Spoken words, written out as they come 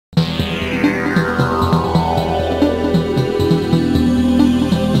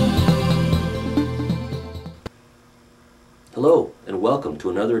Welcome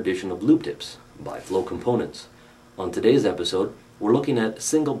to another edition of Lube Tips by FLO Components. On today's episode, we're looking at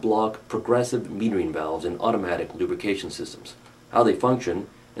single block progressive metering valves in automatic lubrication systems, how they function,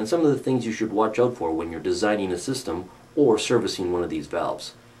 and some of the things you should watch out for when you're designing a system or servicing one of these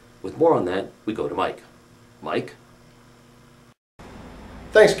valves. With more on that, we go to Mike. Mike?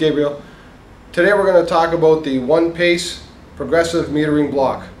 Thanks, Gabriel. Today we're going to talk about the one-pace progressive metering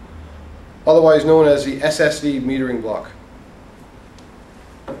block, otherwise known as the SSV metering block.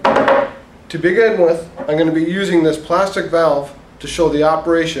 To begin with, I'm going to be using this plastic valve to show the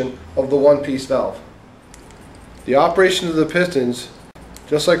operation of the one-piece valve. The operation of the pistons,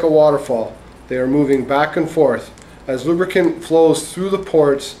 just like a waterfall, they are moving back and forth. As lubricant flows through the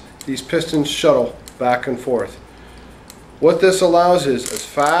ports, these pistons shuttle back and forth. What this allows is, as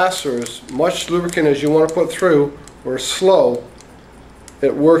fast or as much lubricant as you want to put through, or slow,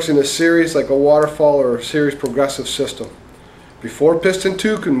 it works in a series like a waterfall or a series progressive system. Before piston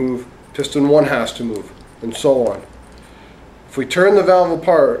 2 can move, piston 1 has to move, and so on. If we turn the valve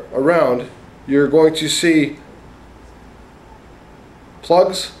around, you're going to see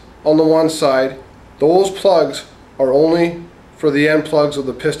plugs on the one side. Those plugs are only for the end plugs of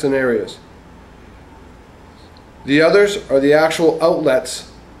the piston areas. The others are the actual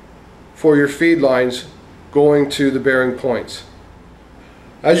outlets for your feed lines going to the bearing points.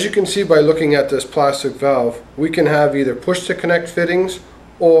 As you can see by looking at this plastic valve, we can have either push to connect fittings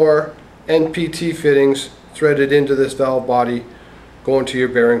or NPT fittings threaded into this valve body going to your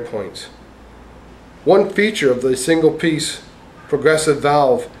bearing points. One feature of the single piece progressive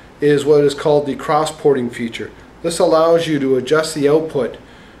valve is what is called the cross porting feature. This allows you to adjust the output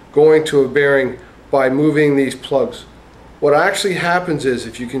going to a bearing by moving these plugs. What actually happens is,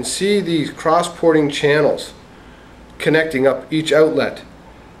 if you can see these cross porting channels connecting up each outlet,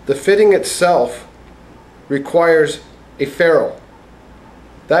 the fitting itself requires a ferrule.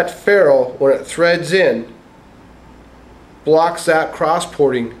 That ferrule, when it threads in, blocks that cross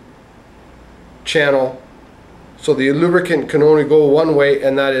porting channel, so the lubricant can only go one way,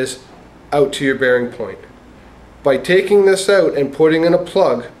 and that is out to your bearing point. By taking this out and putting in a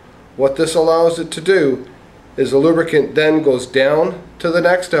plug, what this allows it to do is the lubricant then goes down to the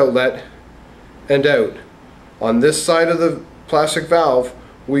next outlet and out. On this side of the plastic valve,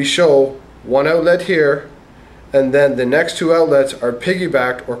 we show one outlet here, and then the next two outlets are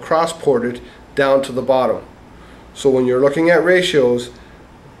piggybacked or cross-ported down to the bottom. So when you're looking at ratios,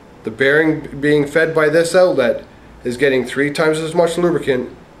 the bearing being fed by this outlet is getting 3 times as much lubricant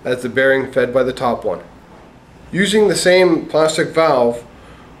as the bearing fed by the top one. Using the same plastic valve,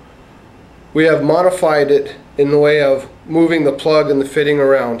 we have modified it in the way of moving the plug and the fitting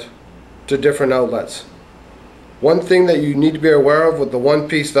around to different outlets. One thing that you need to be aware of with the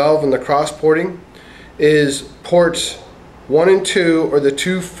one-piece valve and the cross-porting is ports 1 and 2 are the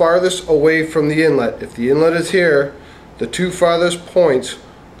 2 farthest away from the inlet. If the inlet is here, the 2 farthest points,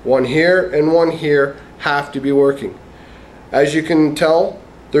 one here and one here, have to be working. As you can tell,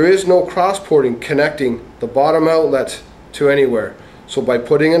 there is no cross-porting connecting the bottom outlets to anywhere. So by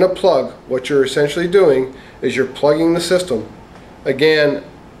putting in a plug, what you're essentially doing is you're plugging the system. Again,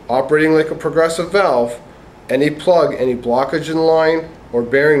 operating like a progressive valve, any plug, any blockage in the line, or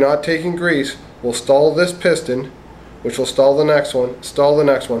bearing not taking grease will stall this piston, which will stall the next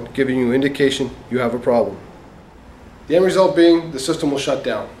one, giving you indication you have a problem. The end result being the system will shut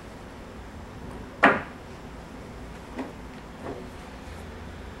down.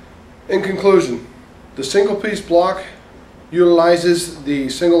 In conclusion, the single piece block utilizes the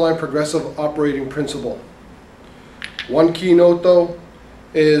single line progressive operating principle. One key note though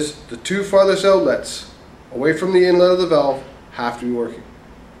is the 2 farthest outlets away from the inlet of the valve have to be working.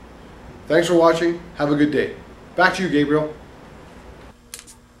 Thanks for watching. Have a good day. Back to you, Gabriel.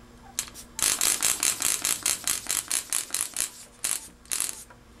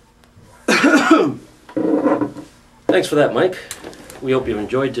 Thanks for that, Mike. We hope you've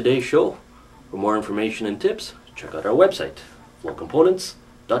enjoyed today's show. For more information and tips, check out our website,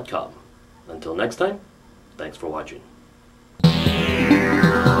 flowcomponents.com. Until next time, thanks for watching.